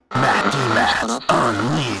Rats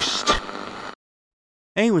Unleashed.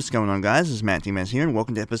 Hey, what's going on, guys? It's Matt D-Mez here, and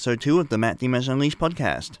welcome to episode 2 of the Matt D-Mez Unleashed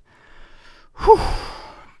podcast. Whew.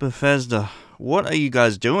 Bethesda, what are you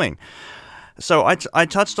guys doing? So, I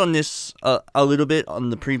touched on this a little bit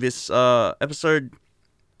on the previous episode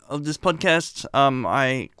of this podcast.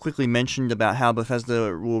 I quickly mentioned about how Bethesda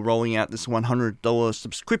were rolling out this $100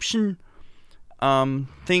 subscription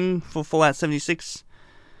thing for Fallout 76.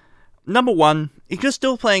 Number one, if you're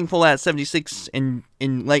still playing Fallout 76 in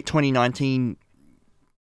late 2019,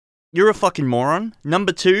 you're a fucking moron.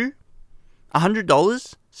 Number two,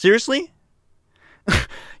 $100? Seriously?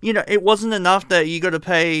 You know, it wasn't enough that you got to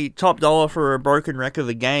pay top dollar for a broken wreck of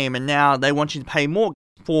a game, and now they want you to pay more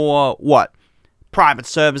for, what? Private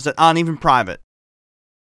servers that aren't even private.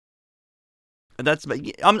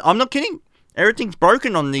 I'm not kidding. Everything's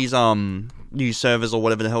broken on these new servers or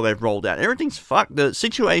whatever the hell they've rolled out. Everything's fucked. The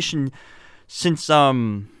situation since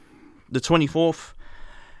the 24th,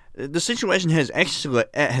 the situation has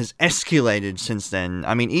escalated since then.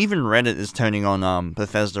 I mean, even Reddit is turning on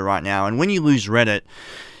Bethesda right now, and when you lose Reddit,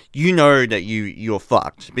 you know that you're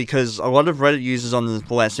fucked, because a lot of Reddit users on the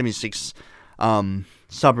Fallout 76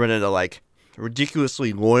 subreddit are like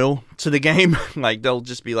ridiculously loyal to the game. Like, they'll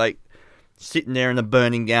just be like sitting there in a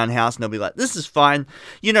burning down house, and they'll be like, this is fine.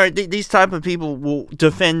 You know, these type of people will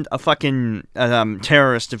defend a fucking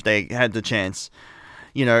terrorist if they had the chance.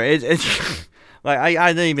 You know, it's like,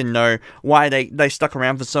 I don't even know why they stuck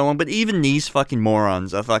around for so long, but even these fucking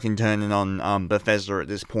morons are fucking turning on Bethesda at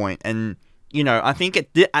this point. And, you know, I think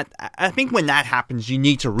I think when that happens, you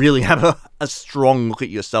need to really have a strong look at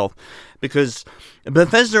yourself, because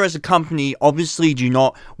Bethesda as a company obviously do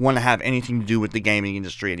not want to have anything to do with the gaming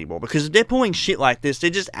industry anymore, because if they're pulling shit like this, they're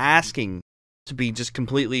just asking to be just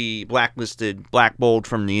completely blacklisted, blackballed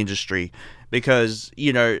from the industry, because,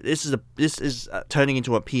 you know, this is turning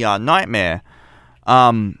into a PR nightmare.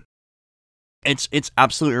 It's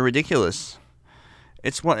absolutely ridiculous.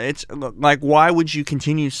 It's like, why would you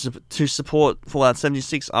continue to support Fallout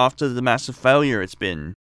 76 after the massive failure it's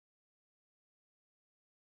been?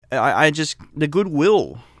 The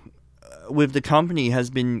goodwill with the company has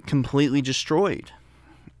been completely destroyed.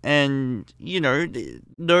 And, you know,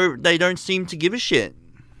 they don't seem to give a shit.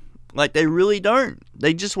 Like, they really don't.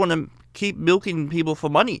 They just want to keep milking people for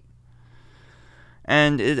money.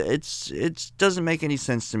 And it doesn't make any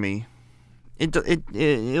sense to me.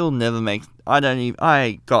 It'll never make...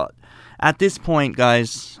 At this point,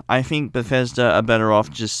 guys, I think Bethesda are better off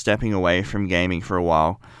just stepping away from gaming for a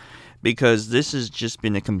while, because this has just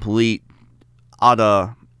been a complete,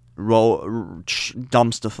 utter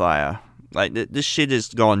dumpster fire. Like, this shit has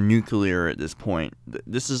gone nuclear at this point.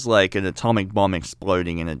 This is like an atomic bomb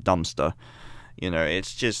exploding in a dumpster. You know,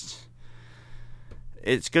 it's just...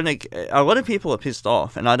 A lot of people are pissed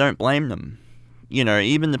off, and I don't blame them. You know,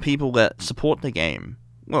 even the people that support the game.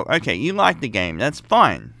 Well, okay, you like the game, that's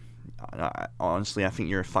fine. Honestly, I think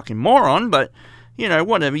you're a fucking moron, but, you know,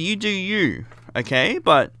 whatever, you do you, okay?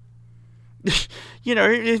 But, you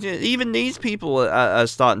know, even these people are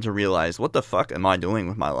starting to realize, what the fuck am I doing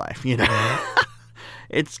with my life, you know?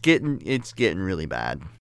 It's getting really bad.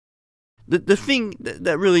 The thing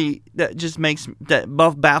that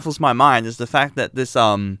baffles my mind is the fact that this,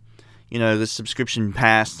 you know, this subscription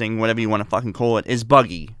pass thing, whatever you want to fucking call it, is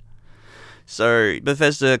buggy. So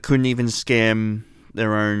Bethesda couldn't even scam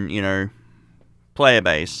their own, you know, player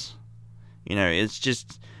base. You know, it's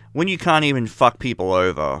just, when you can't even fuck people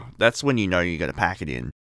over, that's when you know you gotta pack it in.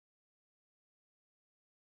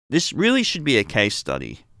 This really should be a case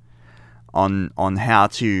study on how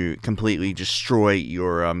to completely destroy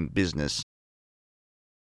your business.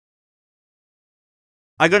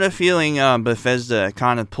 I got a feeling Bethesda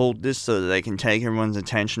kind of pulled this so that they can take everyone's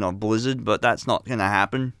attention off Blizzard, but that's not going to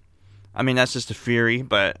happen. I mean, that's just a theory,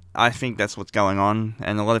 but I think that's what's going on,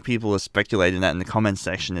 and a lot of people are speculating that in the comments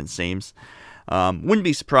section, it seems. Wouldn't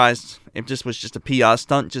be surprised if this was just a PR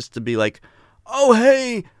stunt, just to be like, oh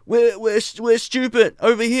hey, we're stupid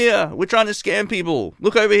over here, we're trying to scam people,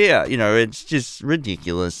 look over here. You know, it's just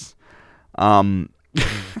ridiculous.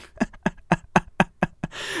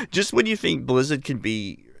 Just when you think Blizzard can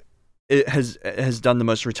be, it has done the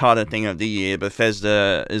most retarded thing of the year,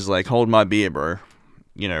 Bethesda is like, hold my beer, bro.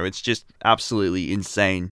 You know, it's just absolutely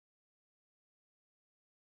insane.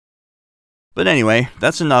 But anyway,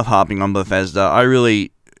 that's enough harping on Bethesda. I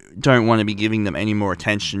really don't want to be giving them any more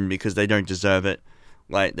attention, because they don't deserve it.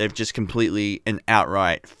 Like, they've just completely and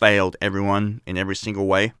outright failed everyone in every single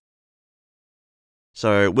way.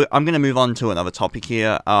 So, I'm going to move on to another topic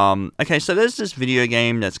here. Okay, so there's this video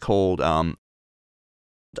game that's called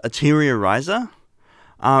Ateria Riser.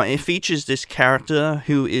 It features this character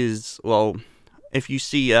who is, well, If you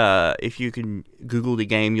see, if you can Google the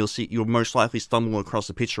game, you'll most likely stumble across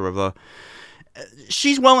a picture of her.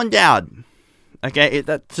 She's well endowed. Okay,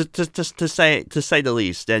 to say the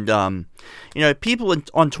least, and people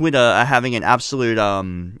on Twitter are having an absolute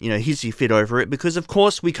hissy fit over it because of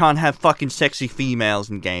course we can't have fucking sexy females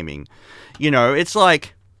in gaming. It's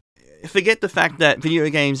like, forget the fact that video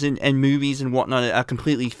games and movies and whatnot are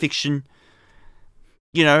completely fiction.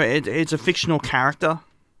 It's a fictional character,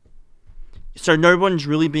 so no one's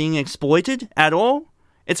really being exploited at all.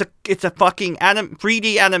 It's a fucking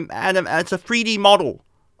 3D it's a 3D model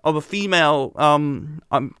of a female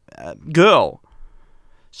girl.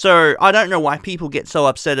 So I don't know why people get so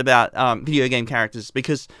upset about video game characters,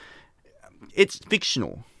 because it's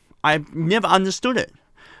fictional. I've never understood it.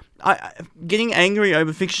 Getting angry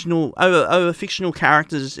over fictional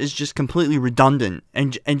characters is just completely redundant,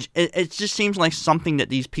 and it just seems like something that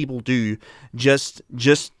these people do just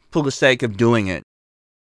for the sake of doing it.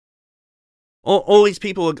 All these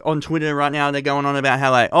people on Twitter right now, they're going on about how,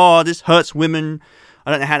 like, oh, this hurts women. I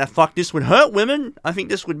don't know how the fuck this would hurt women. I think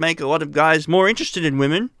this would make a lot of guys more interested in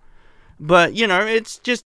women. But, it's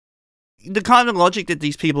just, the kind of logic that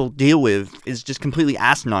these people deal with is just completely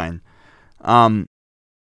asinine.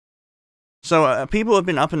 So people have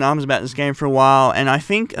been up in arms about this game for a while, and I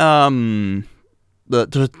think the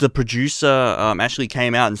producer actually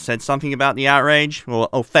came out and said something about the outrage,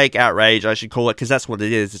 or fake outrage, I should call it, because that's what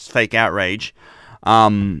it is. It's fake outrage.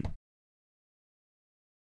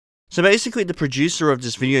 So basically, the producer of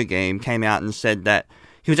this video game came out and said that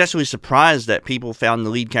he was actually surprised that people found the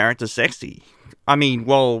lead character sexy. I mean,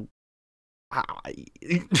 well,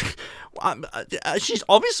 she's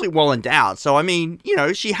obviously well endowed, so I mean,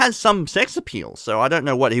 she has some sex appeal, so I don't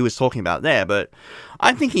know what he was talking about there, but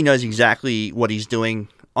I think he knows exactly what he's doing,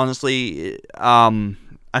 honestly. I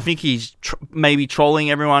think he's maybe trolling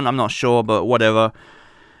everyone, I'm not sure, but whatever.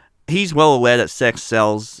 He's well aware that sex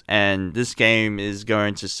sells, and this game is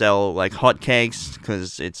going to sell like hotcakes,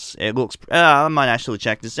 because it looks, I might actually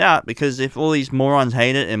check this out, because if all these morons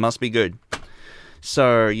hate it, it must be good.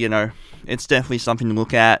 So, it's definitely something to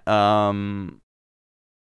look at.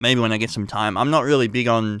 Maybe when I get some time. I'm not really big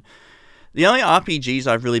on... The only RPGs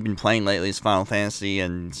I've really been playing lately is Final Fantasy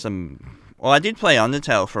and some... Well, I did play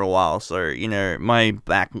Undertale for a while, so, my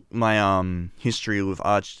history with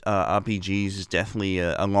RPGs is definitely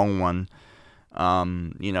a long one.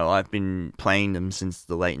 I've been playing them since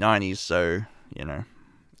the late 90s, so, it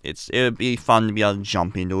would be fun to be able to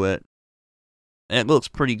jump into it. It looks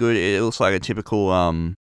pretty good. It looks like a typical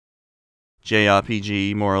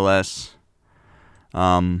JRPG, more or less.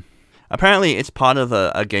 Apparently, it's part of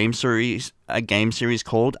a game series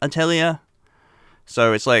called Atelier.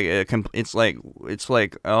 So it's like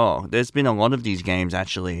there's been a lot of these games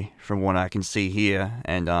actually, from what I can see here,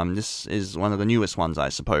 and this is one of the newest ones, I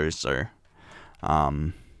suppose. So,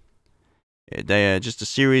 they are just a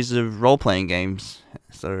series of role-playing games.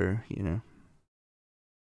 So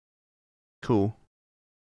cool.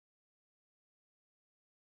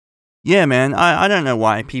 Yeah, man, I don't know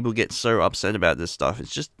why people get so upset about this stuff.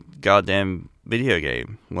 It's just goddamn video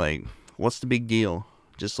game. Like, what's the big deal?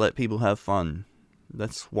 Just let people have fun.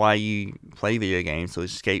 That's why you play video games, to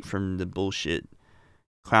escape from the bullshit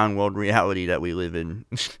clown world reality that we live in.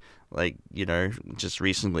 Like, just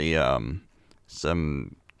recently,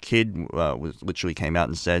 some kid literally came out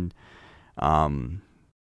and said,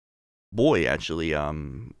 boy actually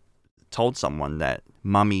told someone that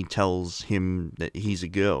mummy tells him that he's a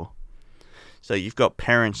girl. So you've got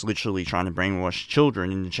parents literally trying to brainwash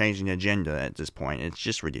children into changing their gender at this point. It's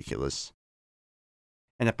just ridiculous.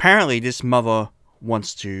 And apparently this mother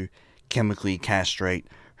wants to chemically castrate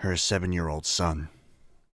her 7-year-old son.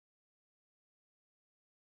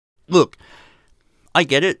 Look, I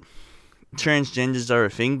get it. Transgenders are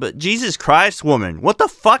a thing, but Jesus Christ, woman, what the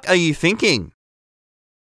fuck are you thinking?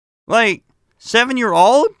 Like,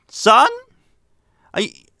 7-year-old son?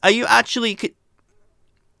 Are you actually...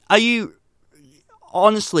 Are you...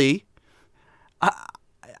 Honestly...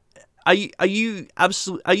 Are you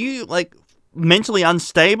absolutely... Are you, like, mentally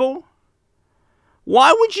unstable?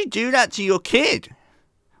 Why would you do that to your kid?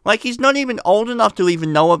 Like, he's not even old enough to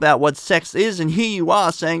even know about what sex is, and here you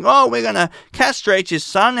are saying, oh, we're gonna castrate your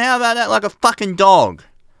son. How about that? Like a fucking dog.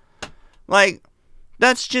 Like,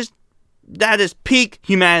 that is peak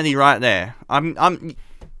humanity right there.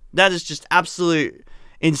 That is just absolute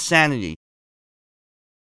insanity.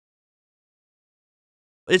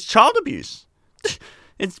 It's child abuse.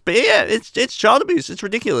 It's child abuse. It's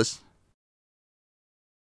ridiculous.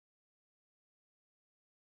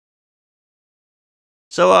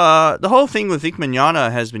 So, the whole thing with Vic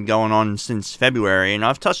Mignogna has been going on since February, and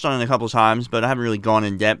I've touched on it a couple of times, but I haven't really gone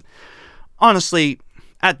in depth. Honestly,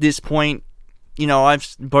 at this point,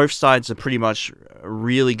 both sides are pretty much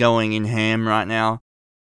really going in ham right now.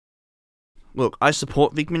 Look, I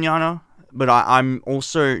support Vic Mignogna, but I'm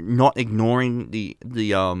also not ignoring the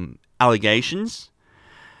allegations.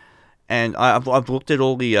 And I've looked at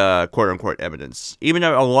all the quote-unquote evidence. Even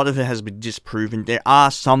though a lot of it has been disproven, there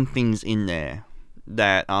are some things in there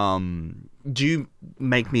that do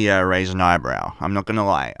make me raise an eyebrow. I'm not going to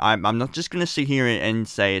lie. I'm not just going to sit here and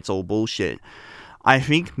say it's all bullshit. I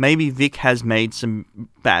think maybe Vic has made some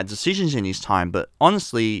bad decisions in his time, but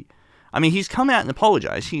honestly, I mean, he's come out and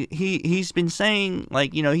apologized. He's been saying,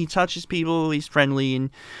 like, he touches people, he's friendly,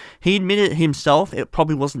 and he admitted himself it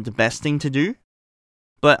probably wasn't the best thing to do.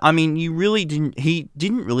 But, I mean, he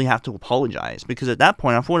didn't really have to apologize, because at that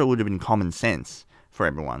point, I thought it would have been common sense for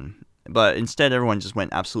everyone. But instead, everyone just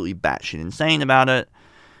went absolutely batshit insane about it,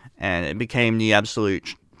 and it became the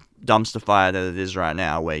absolute dumpster fire that it is right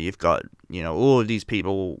now, where you've got, all of these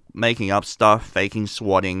people making up stuff, faking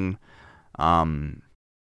swatting,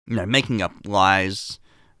 making up lies,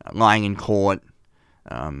 lying in court,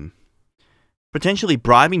 potentially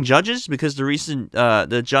bribing judges, because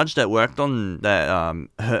the judge that worked on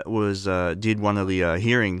that did one of the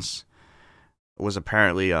hearings was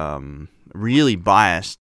apparently really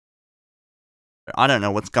biased. I don't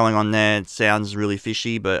know what's going on there. It sounds really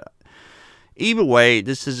fishy, but either way,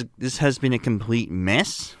 this has been a complete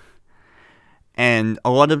mess, and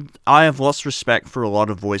I have lost respect for a lot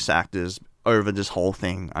of voice actors over this whole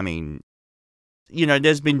thing. I mean,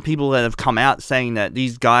 there's been people that have come out saying that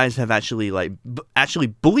these guys have actually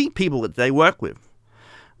bullied people that they work with.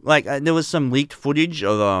 Like, there was some leaked footage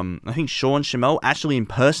of, I think Sean Schemmel actually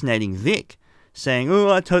impersonating Vic, saying,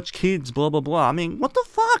 "Oh, I touch kids, blah, blah, blah." I mean, what the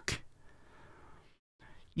fuck?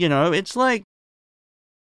 It's like,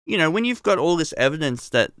 when you've got all this evidence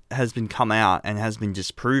that has been come out and has been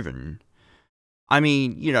disproven, I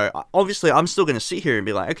mean, obviously I'm still going to sit here and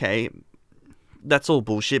be like, okay, that's all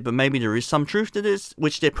bullshit, but maybe there is some truth to this,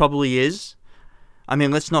 which there probably is. I mean,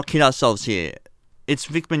 let's not kid ourselves here. It's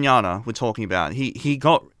Vic Mignogna we're talking about. He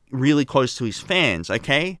got really close to his fans,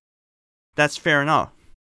 okay? That's fair enough.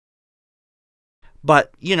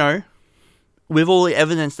 But, with all the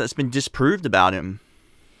evidence that's been disproved about him,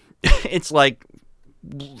 it's like,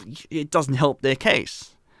 it doesn't help their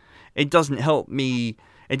case. It doesn't help me.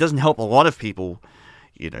 It doesn't help a lot of people,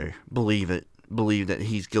 believe that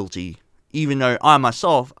he's guilty, even though I'm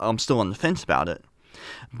still on the fence about it.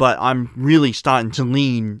 But I'm really starting to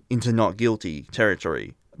lean into not guilty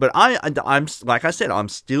territory. But I'm like I said, I'm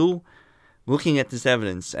still looking at this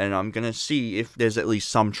evidence, and I'm going to see if there's at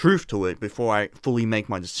least some truth to it before I fully make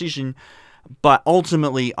my decision. But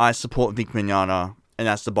ultimately, I support Vic Mignogna, and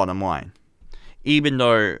that's the bottom line. Even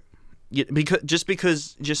though,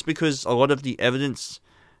 because a lot of the evidence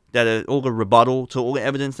all the rebuttal to all the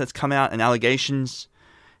evidence that's come out and allegations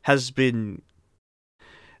has been,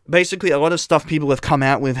 basically a lot of stuff people have come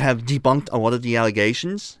out with have debunked a lot of the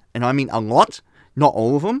allegations, and I mean a lot, not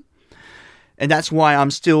all of them, and that's why I'm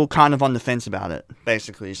still kind of on the fence about it,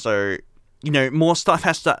 basically. So, more stuff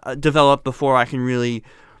has to develop before I can really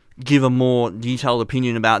give a more detailed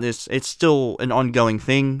opinion about this. It's still an ongoing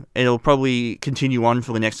thing. It'll probably continue on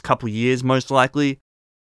for the next couple of years, most likely.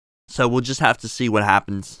 So we'll just have to see what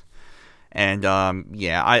happens. And,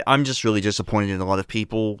 I'm just really disappointed in a lot of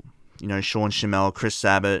people. Sean Schemmel, Chris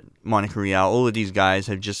Sabat, Monica Rial, all of these guys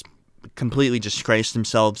have just completely disgraced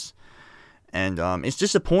themselves. And it's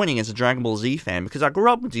disappointing as a Dragon Ball Z fan, because I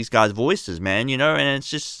grew up with these guys' voices, man, and it's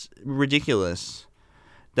just ridiculous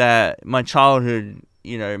that my childhood,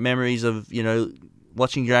 memories of,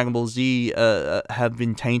 watching Dragon Ball Z have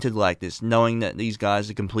been tainted like this, knowing that these guys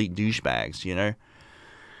are complete douchebags,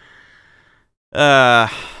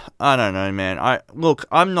 I don't know, man.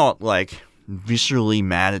 I'm not, like, viscerally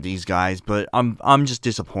mad at these guys, but I'm just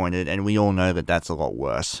disappointed, and we all know that that's a lot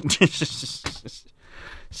worse.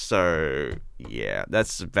 So, yeah,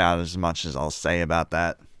 that's about as much as I'll say about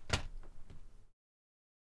that.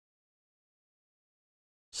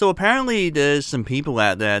 So apparently there's some people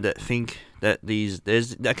out there that think that there's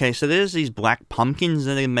these black pumpkins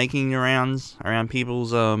that are making the rounds around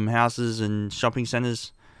people's houses and shopping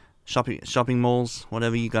centers, shopping malls,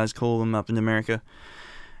 whatever you guys call them up in America.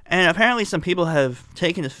 And apparently some people have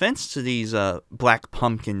taken offense to these black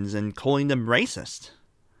pumpkins and calling them racist.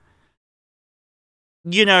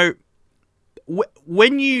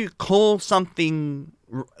 When you call something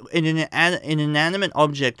an inanimate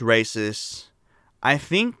object racist, I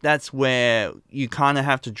think that's where you kind of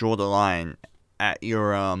have to draw the line at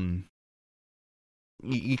your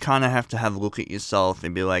you kind of have to have a look at yourself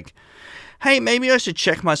and be like, hey, maybe I should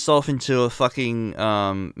check myself into a fucking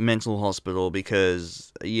mental hospital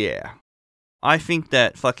because, yeah, I think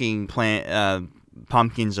that fucking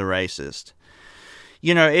pumpkins are racist.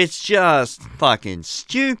 You know, it's just fucking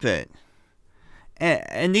stupid.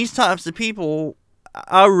 And these types of people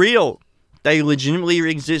are real. They legitimately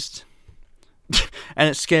exist. And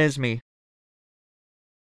it scares me.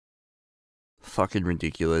 Fucking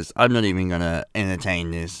ridiculous. I'm not even gonna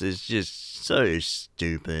entertain this. It's just so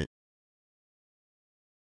stupid.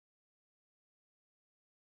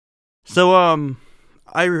 So,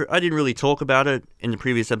 I didn't really talk about it in the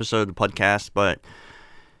previous episode of the podcast, but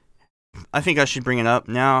I think I should bring it up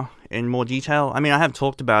now in more detail. I mean, I have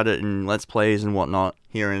talked about it in Let's Plays and whatnot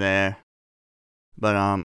here and there,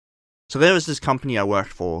 but so there was this company I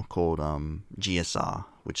worked for called GSR,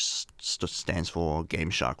 which stands for Game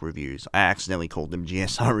Shark Reviews. I accidentally called them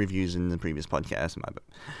GSR Reviews in the previous podcast,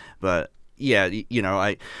 but yeah, you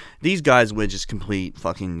know, these guys were just complete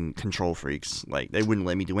fucking control freaks. Like, they wouldn't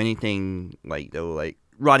let me do anything. Like, they were like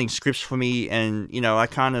writing scripts for me, and you know, I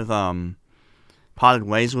kind of parted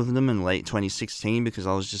ways with them in late 2016 because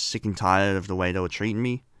I was just sick and tired of the way they were treating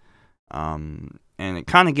me. And it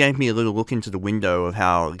kind of gave me a little look into the window of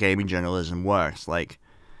how gaming journalism works. Like,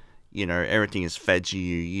 you know, everything is fed to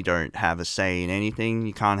you. You don't have a say in anything.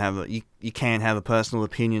 You can't have you can't have a personal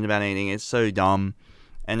opinion about anything. It's so dumb.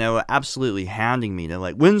 And they were absolutely hounding me. They're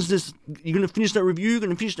like, when's this? You're going to finish that review? You're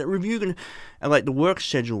going to finish that review? And like, the work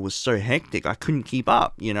schedule was so hectic, I couldn't keep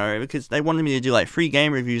up, you know, because they wanted me to do like 3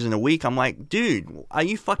 game reviews in a week. I'm like, dude, are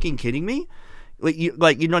you fucking kidding me? You're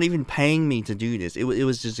not even paying me to do this. It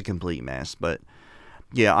was just a complete mess. But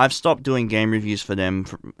yeah, I've stopped doing game reviews for them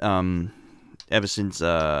ever since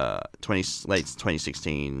late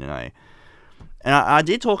 2016. And I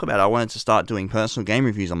did talk about it. I wanted to start doing personal game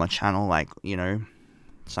reviews on my channel, like, you know,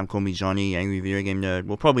 some call me Johnny, Angry Video Game Nerd.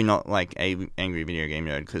 Well, probably not like Angry Video Game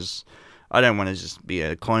Nerd, because I don't want to just be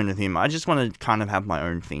a clone of him. I just want to kind of have my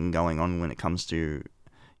own thing going on when it comes to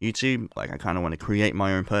YouTube. Like, I kind of want to create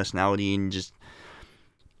my own personality and just,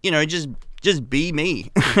 you know, just be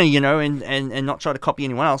me, you know, and not try to copy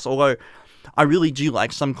anyone else. Although, I really do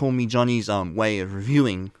like Some Call Me Johnny's way of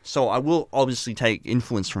reviewing, so I will obviously take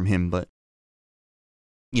influence from him, but,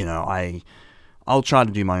 you know, I'll try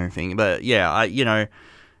to do my own thing. But yeah,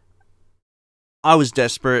 I was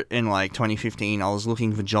desperate in like 2015. I was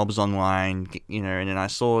looking for jobs online, you know, and then I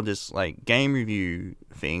saw this like game review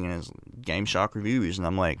thing, and it's Game Shark Reviews, and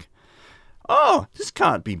I'm like, oh, this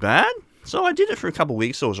can't be bad. So I did it for a couple of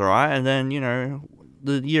weeks, so it was alright, and then, you know,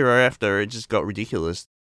 the year after, it just got ridiculous.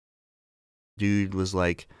 Dude was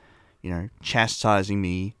like, you know, chastising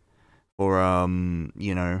me for,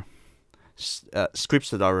 you know, scripts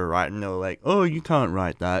that I were writing. They were like, oh, you can't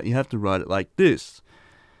write that, you have to write it like this.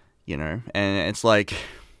 You know, and it's like,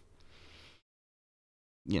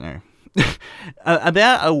 you know,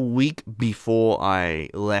 about a week before I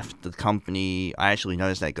left the company, I actually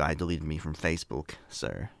noticed that guy deleted me from Facebook.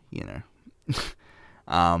 So, you know,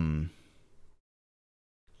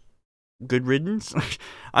 good riddance.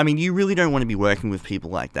 I mean, you really don't want to be working with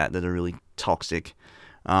people like that are really toxic.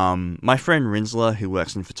 My friend Rinsler, who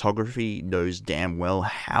works in photography, knows damn well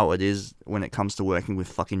how it is when it comes to working with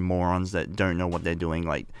fucking morons that don't know what they're doing.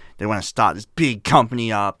 Like, they want to start this big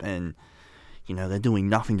company up, and, you know, they're doing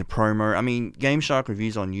nothing to promo. I mean, Game Shark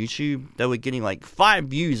Reviews on YouTube, they were getting like 5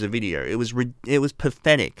 views a video. It was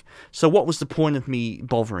pathetic. So what was the point of me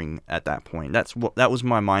bothering at that point? That was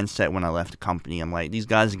my mindset when I left the company. I'm like, these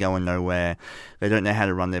guys are going nowhere. They don't know how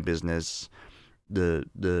to run their business. The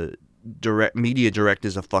media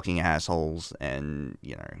directors are fucking assholes, and,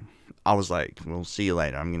 you know, I was like, we'll see you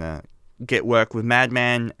later. I'm gonna get work with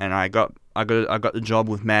Madman, and I got the job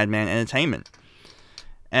with Madman Entertainment,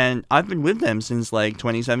 and I've been with them since like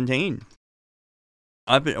 2017.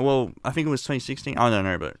 I think it was 2016. I don't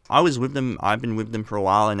know, but I've been with them for a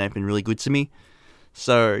while, and they've been really good to me.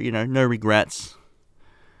 So, you know, no regrets.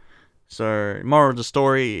 So, moral of the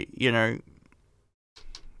story, you know,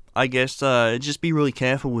 I guess just be really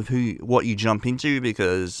careful with what you jump into,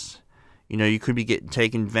 because, you know, you could be getting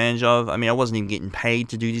taken advantage of. I mean, I wasn't even getting paid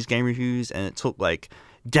to do these game reviews, and it took like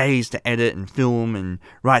days to edit and film and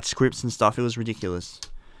write scripts and stuff. It was ridiculous.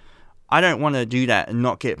 I don't want to do that and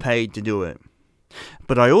not get paid to do it.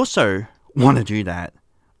 But I also want to do that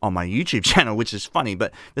on my YouTube channel, which is funny.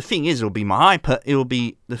 But the thing is, it'll be my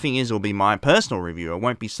personal review. It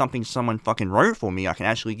won't be something someone fucking wrote for me. I can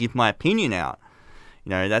actually give my opinion out. You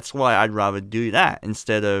know, that's why I'd rather do that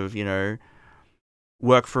instead of, you know,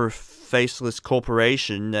 work for a faceless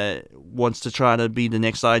corporation that wants to try to be the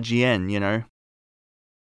next IGN, you know.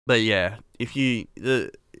 But yeah, if you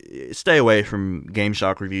stay away from Game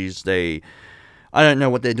Shark reviews. I don't know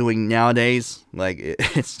what they're doing nowadays. Like,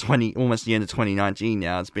 it's almost the end of 2019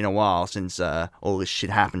 now. It's been a while since all this shit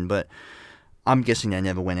happened, but I'm guessing they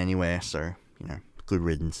never went anywhere. So, good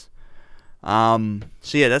riddance.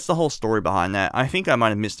 So yeah, that's the whole story behind that. I think I might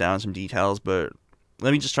have missed out on some details, but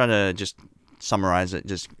let me just try to just summarize it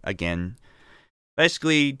just again.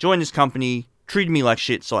 Basically, joined this company, treated me like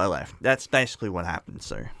shit, so I left. That's basically what happened.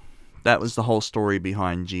 So that was the whole story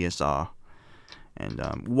behind GSR.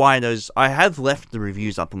 And why those... I have left the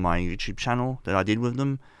reviews up on my YouTube channel that I did with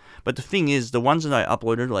them. But the thing is, the ones that I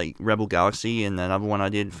uploaded, like Rebel Galaxy and another one I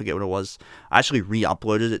did, forget what it was, I actually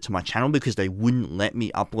re-uploaded it to my channel because they wouldn't let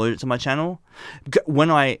me upload it to my channel.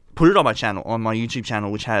 When I put it on my channel, on my YouTube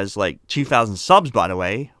channel, which has like 2,000 subs, by the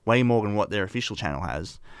way, way more than what their official channel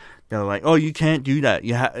has, they're like, oh, you can't do that.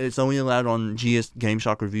 It's only allowed on Game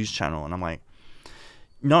Shark Reviews channel. And I'm like,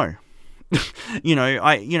 no.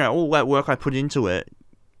 All that work I put into it,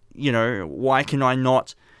 why can I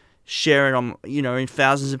not share it on, in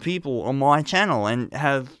thousands of people on my channel and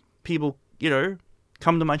have people,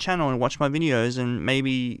 come to my channel and watch my videos, and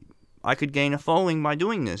maybe I could gain a following by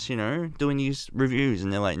doing this, doing these reviews.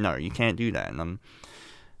 And they're like, no, you can't do that. And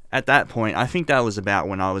at that point, I think that was about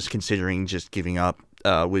when I was considering just giving up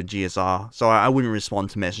with GSR. So I wouldn't respond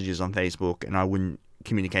to messages on Facebook, and I wouldn't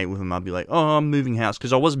communicate with them. I'd be like, oh, I'm moving house,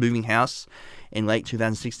 because I was moving house in late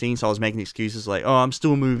 2016, so I was making excuses like, oh, I'm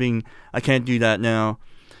still moving, I can't do that now.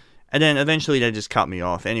 And then eventually they just cut me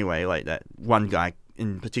off anyway. Like, that one guy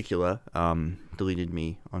in particular deleted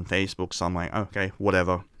me on Facebook, so I'm like, okay,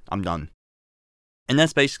 whatever, I'm done. And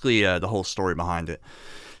that's basically the whole story behind it.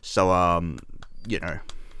 So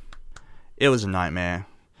it was a nightmare.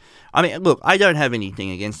 I mean, look, I don't have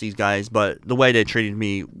anything against these guys, but the way they treated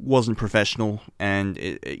me wasn't professional. And,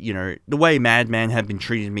 the way Madman have been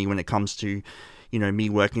treating me when it comes to, me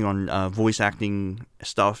working on voice acting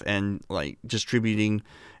stuff and, like, distributing,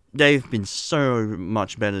 they've been so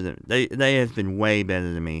much better than... They have been way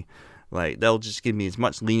better than me. Like, they'll just give me as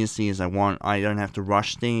much leniency as I want. I don't have to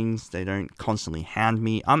rush things. They don't constantly hound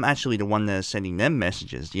me. I'm actually the one that's sending them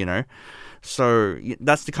messages, So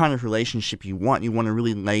that's the kind of relationship you want. You want a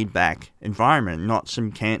really laid-back environment, not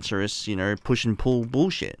some cancerous, push and pull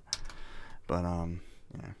bullshit. But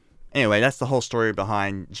anyway, that's the whole story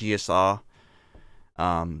behind GSR.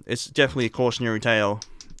 It's definitely a cautionary tale.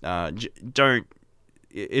 Don't...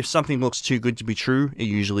 If something looks too good to be true, it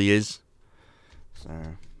usually is. So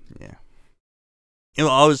yeah.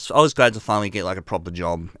 I was glad to finally get like a proper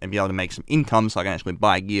job and be able to make some income so I can actually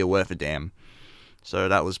buy gear worth a damn. So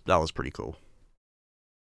that was pretty cool.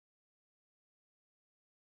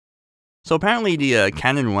 So apparently the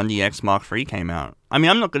Canon 1DX Mark III came out. I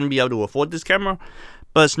mean, I'm not going to be able to afford this camera,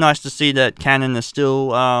 but it's nice to see that Canon is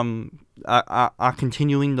still are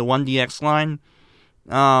continuing the 1DX line.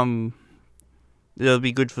 It'll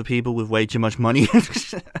be good for people with way too much money,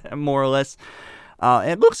 more or less.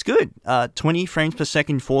 It looks good. 20 frames per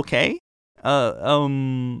second 4K.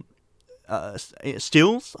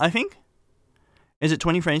 Stills, I think. Is it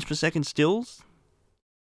 20 frames per second stills?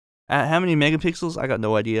 How many megapixels? I got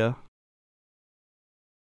no idea.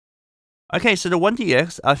 Okay, so the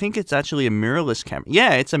 1DX, I think it's actually a mirrorless camera.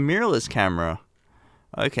 Yeah, it's a mirrorless camera.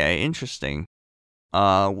 Okay, interesting.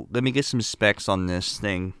 Let me get some specs on this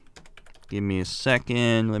thing. Give me a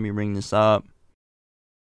second. Let me bring this up.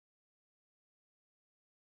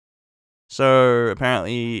 So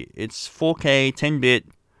apparently it's 4K, 10-bit,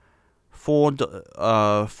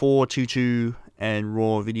 422 and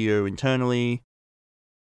raw video internally.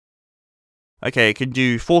 Okay, it can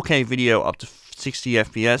do 4K video up to 60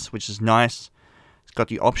 FPS, which is nice. It's got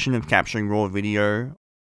the option of capturing raw video.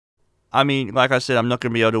 I mean, like I said, I'm not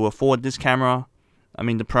going to be able to afford this camera. I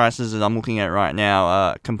mean, the prices that I'm looking at right now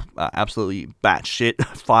are absolutely batshit.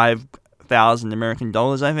 5,000 American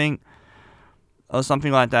dollars, I think. Or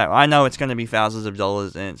something like that. I know it's going to be thousands of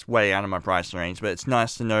dollars and it's way out of my price range, but it's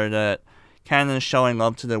nice to know that Canon is showing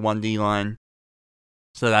love to their 1D line.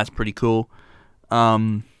 So that's pretty cool.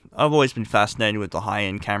 I've always been fascinated with the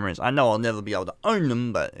high-end cameras. I know I'll never be able to own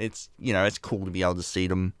them, but it's cool to be able to see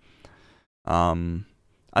them.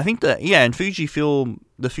 I think and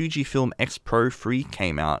the Fujifilm X Pro 3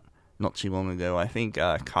 came out not too long ago. I think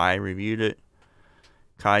Kai reviewed it.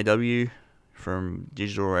 Kai W from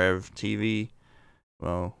Digital Rev TV.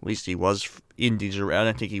 Well, at least he was in Digital Rev. I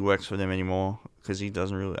don't think he works for them anymore because he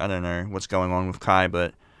doesn't really... I don't know what's going on with Kai,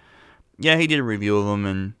 but yeah, he did a review of them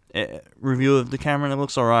and review of the camera, and it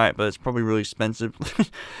looks alright, but it's probably really expensive.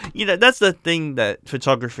 That's the thing that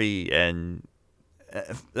photography and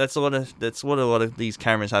That's what a lot of these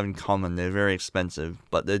cameras have in common. They're very expensive,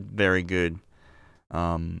 but they're very good.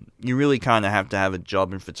 You really kind of have to have a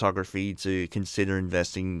job in photography to consider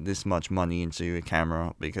investing this much money into a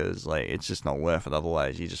camera, because like it's just not worth it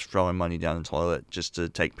otherwise. You're just throwing money down the toilet just to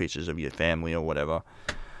take pictures of your family or whatever.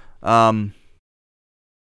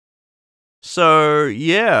 So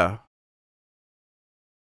yeah.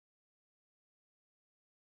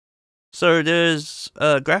 So there's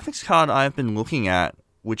a graphics card I've been looking at,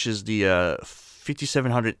 which is the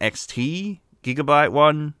 5700 XT gigabyte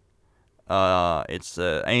one. It's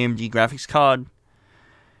a AMD graphics card.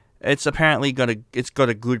 It's apparently got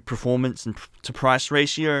a good performance and to price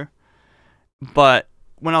ratio, but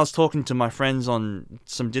when I was talking to my friends on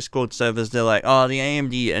some Discord servers, they're like, "Oh, the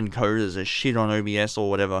AMD encoders are shit on OBS or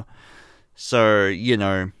whatever." So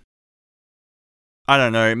I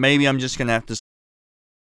don't know. Maybe I'm just gonna have to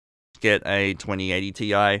get a 2080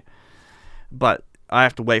 Ti, but I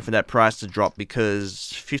have to wait for that price to drop because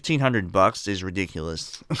 $1,500 is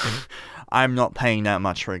ridiculous. I'm not paying that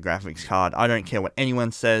much for a graphics card. I don't care what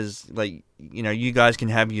anyone says. Like, you guys can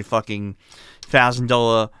have your fucking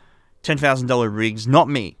 $1,000, $10,000 rigs. Not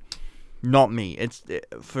me. Not me. It's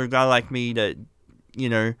for a guy like me that,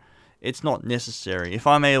 it's not necessary. If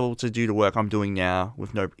I'm able to do the work I'm doing now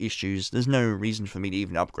with no issues, there's no reason for me to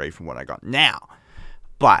even upgrade from what I got now.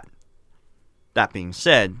 But that being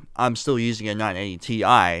said, I'm still using a 980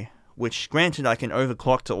 Ti, which granted I can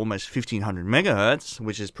overclock to almost 1500 megahertz,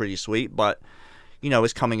 which is pretty sweet, but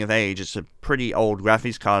it's coming of age. It's a pretty old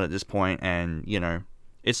graphics card at this point, and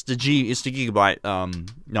it's the gigabyte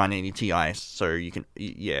 980 Ti, so you can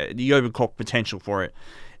the overclock potential for it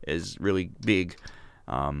is really big.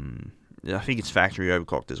 I think it's factory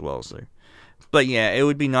overclocked as well. So, but yeah, it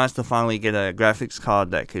would be nice to finally get a graphics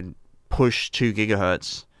card that could push 2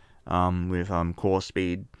 gigahertz with core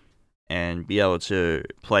speed, and be able to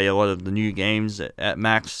play a lot of the new games at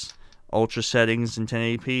max ultra settings in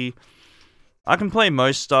 1080p. I can play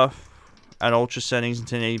most stuff at ultra settings in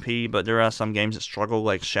 1080p, but there are some games that struggle,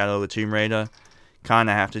 like Shadow of the Tomb Raider. Kind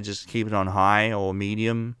of have to just keep it on high or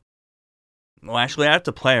medium. Well, actually, I have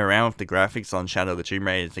to play around with the graphics on Shadow of the Tomb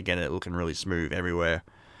Raider to get it looking really smooth everywhere,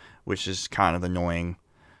 which is kind of annoying.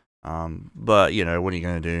 But, what are you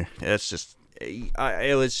going to do? It's just...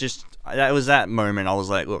 That was that moment I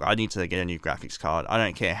was like, look, I need to get a new graphics card. I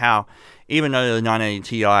don't care how, even though the 980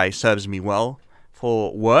 Ti serves me well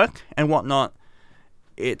for work and whatnot,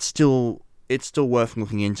 it's still worth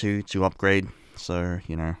looking into to upgrade. So,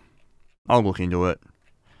 I'll look into it.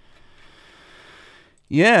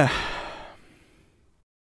 Yeah.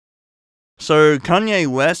 So Kanye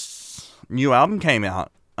West's new album came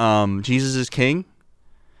out. Jesus is King.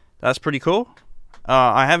 That's pretty cool.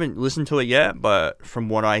 I haven't listened to it yet, but from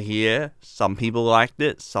what I hear, some people liked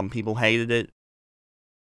it, some people hated it.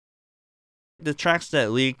 The tracks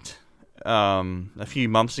that leaked a few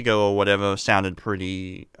months ago or whatever sounded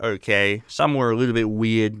pretty okay. Some were a little bit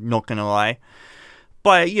weird, not gonna lie.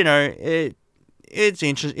 But, it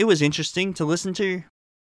was interesting to listen to.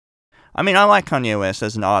 I mean, I like Kanye West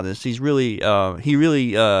as an artist. He really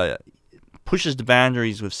pushes the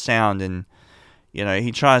boundaries with sound, and,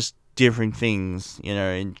 he tries different things,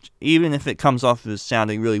 and even if it comes off as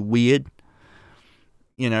sounding really weird,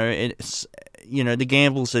 it's, the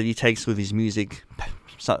gambles that he takes with his music,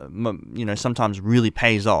 sometimes really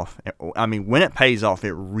pays off. I mean, when it pays off,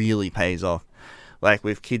 it really pays off. Like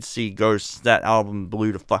with Kids See Ghosts, that album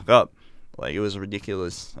blew the fuck up. Like, it was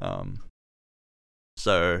ridiculous.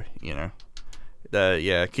 So,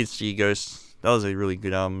 Kids See Ghosts, that was a really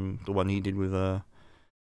good album. The one he did with, that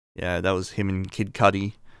was him and Kid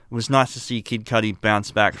Cudi. It was nice to see Kid Cudi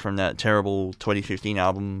bounce back from that terrible 2015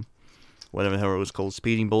 album, whatever the hell it was called,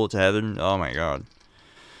 Speeding Bullet to Heaven. Oh my god.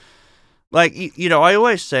 Like, I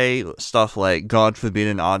always say stuff like, God forbid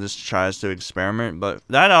an artist tries to experiment, but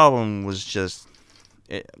that album was just,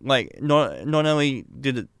 not only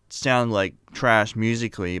did it sound like trash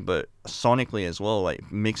musically, but sonically as well,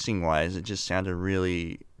 like mixing wise, it just sounded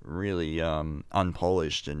really, really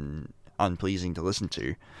unpolished and unpleasing to listen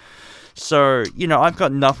to. So, I've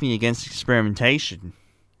got nothing against experimentation,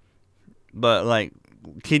 but like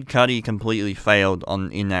Kid Cudi completely failed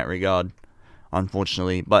in that regard,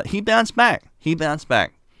 unfortunately. But he bounced back.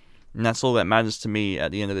 And that's all that matters to me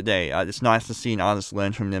at the end of the day. It's nice to see an artist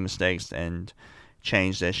learn from their mistakes and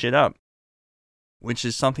change their shit up, which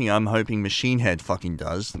is something I'm hoping Machine Head fucking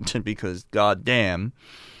does, because goddamn,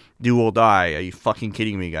 do or die. Are you fucking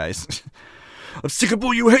kidding me, guys? I'm sick of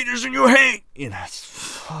all you haters and your hate.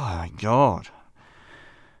 Oh my god.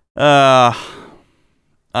 I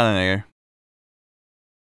don't know.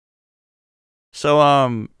 So,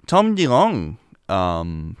 Tom DeLonge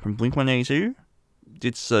from Blink-182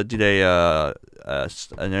 did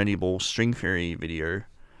an Ernie Ball String Theory video,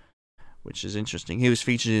 which is interesting. He was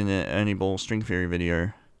featured in an Ernie Ball String Theory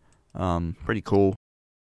video. Pretty cool.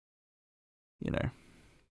 You know,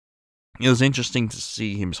 it was interesting to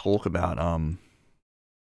see him talk about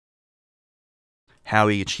how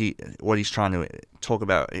he achieved what he's trying to talk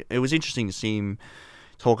about. It was interesting to see him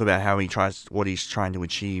talk about how what he's trying to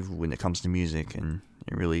achieve when it comes to music, and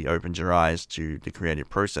it really opened your eyes to the creative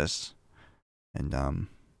process. And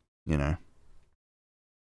you know,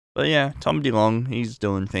 but yeah, Tom DeLonge, he's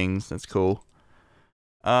doing things. That's cool.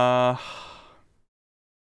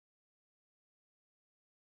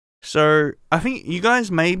 So I think you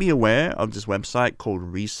guys may be aware of this website called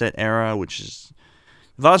Reset Era, which is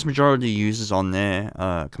the vast majority of users on there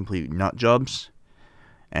complete nut jobs,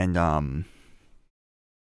 and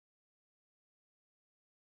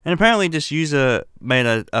apparently this user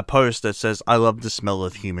made a post that says, "I love the smell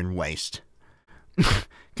of human waste."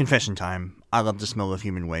 Confession time. I love the smell of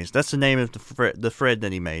human waste. That's the name of the thread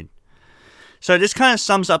that he made. So this kind of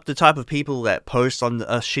sums up the type of people that post on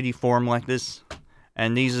a shitty forum like this.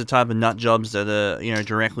 And these are the type of nut jobs that are, you know,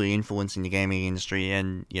 directly influencing the gaming industry.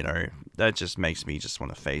 And, you know, that just makes me just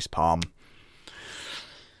want to face palm.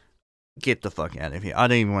 Get the fuck out of here. I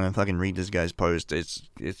don't even want to fucking read this guy's post. It's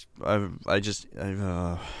just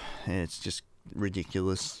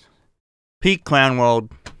ridiculous. Peak clown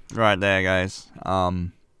world right there, guys.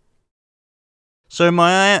 So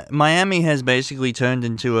Miami has basically turned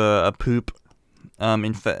into a poop, a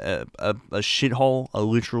shithole, a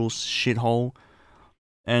literal shithole.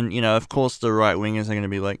 And, you know, of course the right-wingers are going to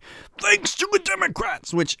be like, thanks to the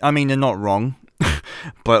Democrats, which, I mean, they're not wrong.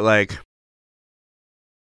 But, like,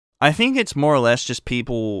 I think it's more or less just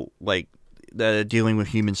people, like, that are dealing with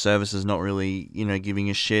human services not really, you know,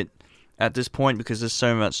 giving a shit at this point, because there's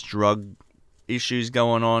so much drug issues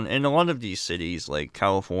going on in a lot of these cities, like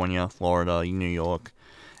California, Florida, New York.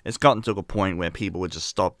 It's gotten to a point where people would just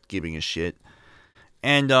stop giving a shit.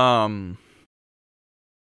 And,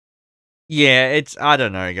 yeah, it's, I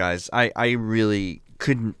don't know, guys. I really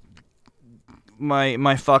couldn't, my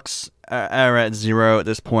fucks are at zero at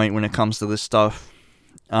this point when it comes to this stuff.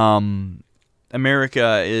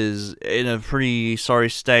 America is in a pretty sorry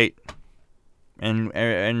state,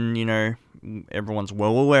 and you know, everyone's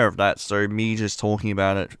well aware of that, so me just talking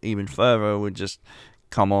about it even further would just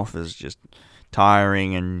come off as just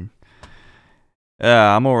tiring, and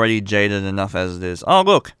I'm already jaded enough as it is. Oh,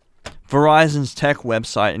 look! Verizon's tech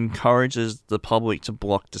website encourages the public to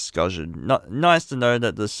block discussion. Nice to know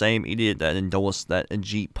that the same idiot that endorsed that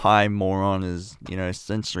Ajit Pai moron is, you know,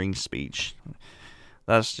 censoring speech.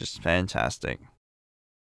 That's just fantastic.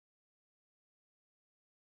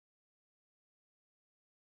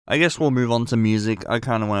 I guess we'll move on to music. I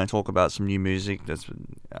kind of want to talk about some new music that's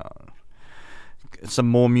been, some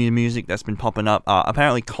more new music that's been popping up.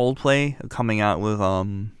 Apparently Coldplay are coming out with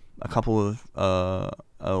a couple of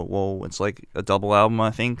well, it's like a double album,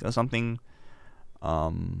 I think, or something.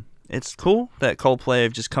 It's cool that Coldplay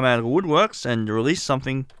have just come out of the woodworks and released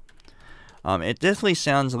something. It definitely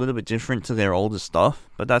sounds a little bit different to their older stuff,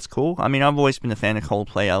 but that's cool. I mean, I've always been a fan of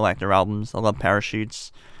Coldplay. I like their albums. I love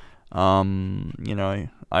Parachutes. You know,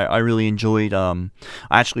 I really enjoyed, I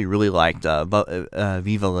actually really liked,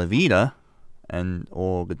 Viva La Vida,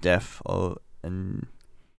 or Deaf, or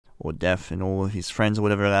Deaf and All of His Friends, or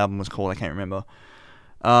whatever that album was called, I can't remember.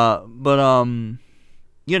 But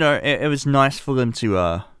you know, it was nice for them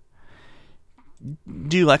to,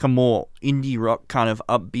 do like a more indie rock kind of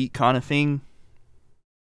upbeat kind of thing.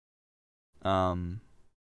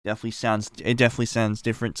 Definitely sounds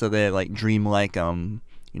different to their, like, dreamlike,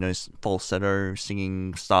 you know, falsetto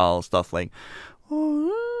singing style stuff, like,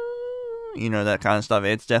 you know, that kind of stuff.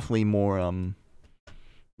 It's definitely more,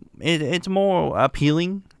 it's more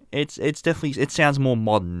appealing. It sounds more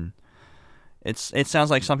modern. It sounds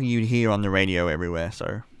like something you'd hear on the radio everywhere.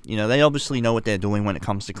 So, you know, they obviously know what they're doing when it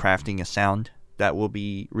comes to crafting a sound that will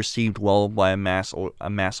be received well by a mass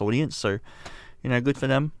audience. So, you know, good for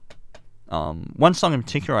them. One song in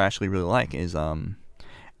particular I actually really like is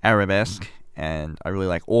Arabesque, and I really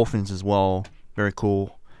like Orphans as well. Very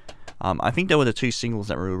cool. I think they were the two singles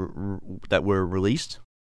that were released.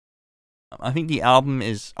 I think the album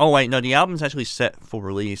is... Oh, wait, no, the album's actually set for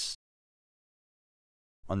release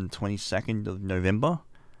on the 22nd of November.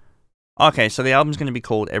 Okay, so the album's going to be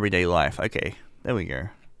called Everyday Life. Okay, there we go.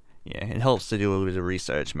 Yeah, it helps to do a little bit of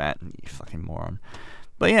research, Matt. You fucking moron.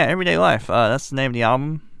 But yeah, Everyday Life. That's the name of the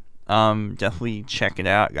album. Definitely check it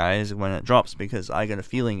out, guys, when it drops, because I got a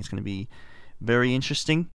feeling it's going to be very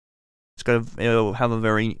interesting. It'll have a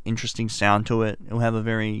very interesting sound to it. It'll have a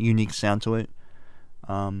very unique sound to it.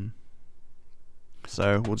 So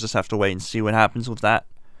we'll just have to wait and see what happens with that.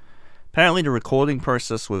 Apparently, the recording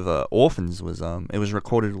process with Orphans was it was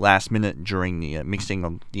recorded last minute during the mixing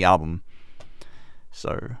of the album.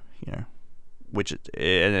 So which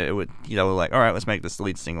it would like, all right, let's make this the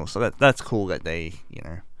lead single. So that's cool that they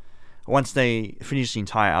once they finish the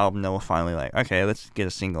entire album, they were finally like, okay, let's get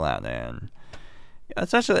a single out there. And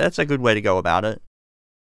that's a good way to go about it.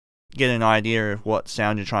 Get an idea of what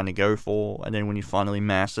sound you're trying to go for, and then when you finally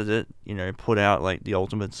mastered it, put out like the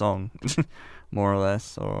ultimate song, more or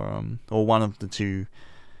less, or one of the two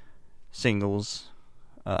singles.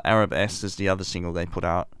 Arabesque is the other single they put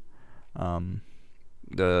out.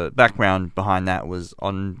 The background behind that was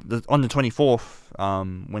on the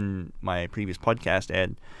 24th, when my previous podcast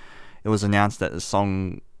aired. It was announced that the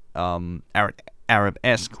song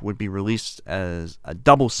Arabesque would be released as a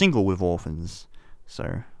double single with Orphans,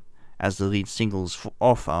 so as the lead singles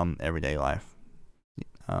off Everyday Life.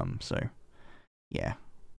 So yeah,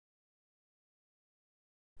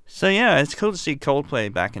 it's cool to see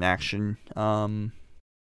Coldplay back in action. Haven't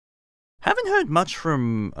heard much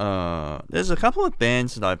from there's a couple of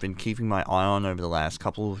bands that I've been keeping my eye on over the last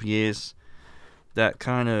couple of years that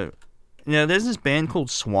kind of, there's this band called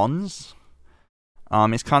Swans.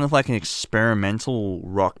 It's kind of like an experimental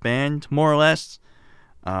rock band, more or less.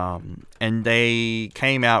 And they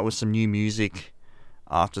came out with some new music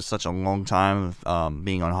after such a long time of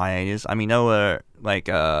being on hiatus. I mean, they were like,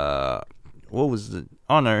 what was the...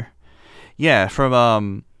 Oh, no. Yeah,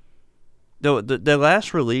 from... their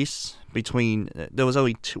last release between... There was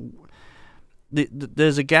only two...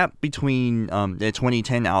 There's a gap between their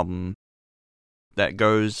 2010 album that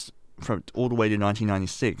goes from all the way to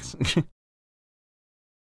 1996.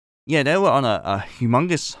 Yeah, they were on a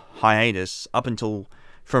humongous hiatus up until...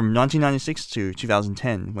 From 1996 to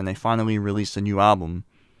 2010, when they finally released a new album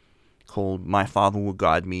called My Father Will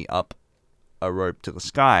Guide Me Up a Rope to the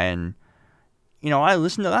Sky. And, I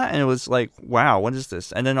listened to that and it was like, wow, what is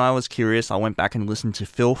this? And then I was curious. I went back and listened to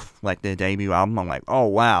Filth, like their debut album. I'm like, oh,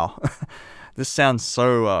 wow. This sounds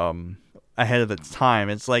so ahead of its time.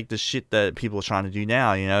 It's like the shit that people are trying to do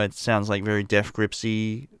now, It sounds like very Def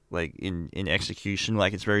Gripsy, like in execution.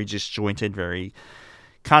 Like it's very disjointed, very...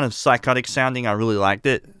 kind of psychotic sounding. I really liked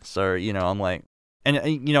it. So, I'm like... And,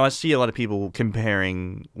 I see a lot of people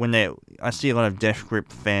comparing... I see a lot of Def Grip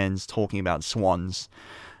fans talking about Swans.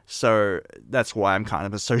 So, that's why I'm kind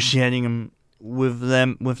of associating them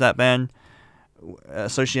with that band.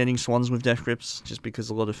 Associating Swans with Def Grips. Just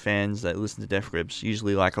because a lot of fans that listen to Def Grips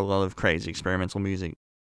usually like a lot of crazy experimental music.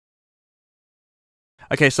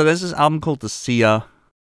 Okay, so there's this album called The Seer.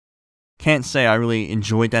 Can't say I really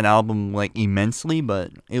enjoyed that album like immensely,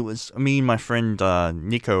 but it was me and my friend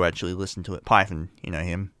Nico actually listened to it. Python,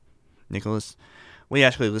 him, Nicholas. We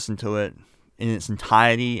actually listened to it in its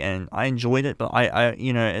entirety, and I enjoyed it. But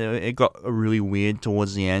it got really weird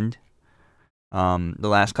towards the end. The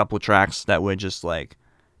last couple of tracks that were just like,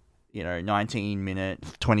 19-minute,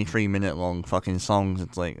 23-minute long fucking songs.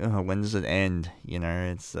 It's like, when does it end?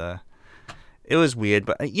 It was weird,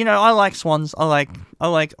 but I like Swans. I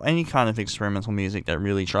like any kind of experimental music that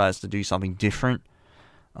really tries to do something different.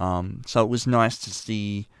 So it was nice to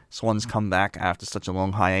see Swans come back after such a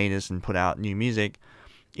long hiatus and put out new music.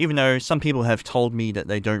 Even though some people have told me that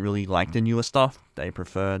they don't really like the newer stuff, they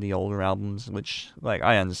prefer the older albums, which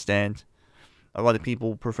I understand. A lot of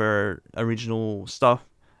people prefer original stuff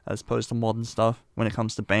as opposed to modern stuff. When it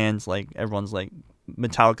comes to bands, everyone's like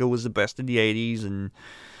Metallica was the best in the 80s, and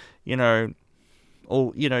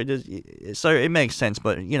so it makes sense,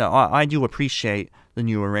 but, I do appreciate the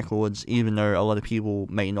newer records, even though a lot of people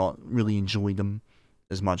may not really enjoy them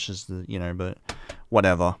as much as but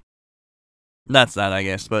whatever. That's that, I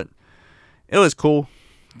guess, but it was cool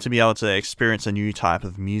to be able to experience a new type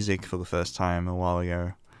of music for the first time a while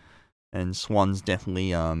ago, and Swans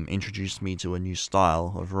definitely introduced me to a new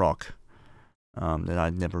style of rock that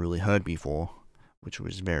I'd never really heard before, which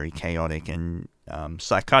was very chaotic and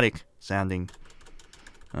psychotic sounding.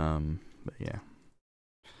 But yeah.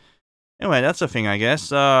 Anyway, that's the thing, I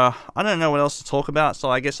guess. I don't know what else to talk about, so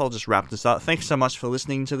I guess I'll just wrap this up. Thanks so much for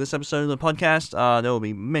listening to this episode of the podcast. There will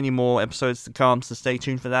be many more episodes to come, so stay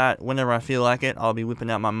tuned for that. Whenever I feel like it, I'll be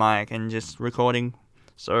whipping out my mic and just recording.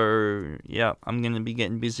 So, yeah, I'm going to be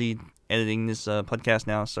getting busy editing this podcast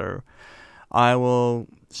now, so I will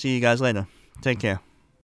see you guys later. Take care.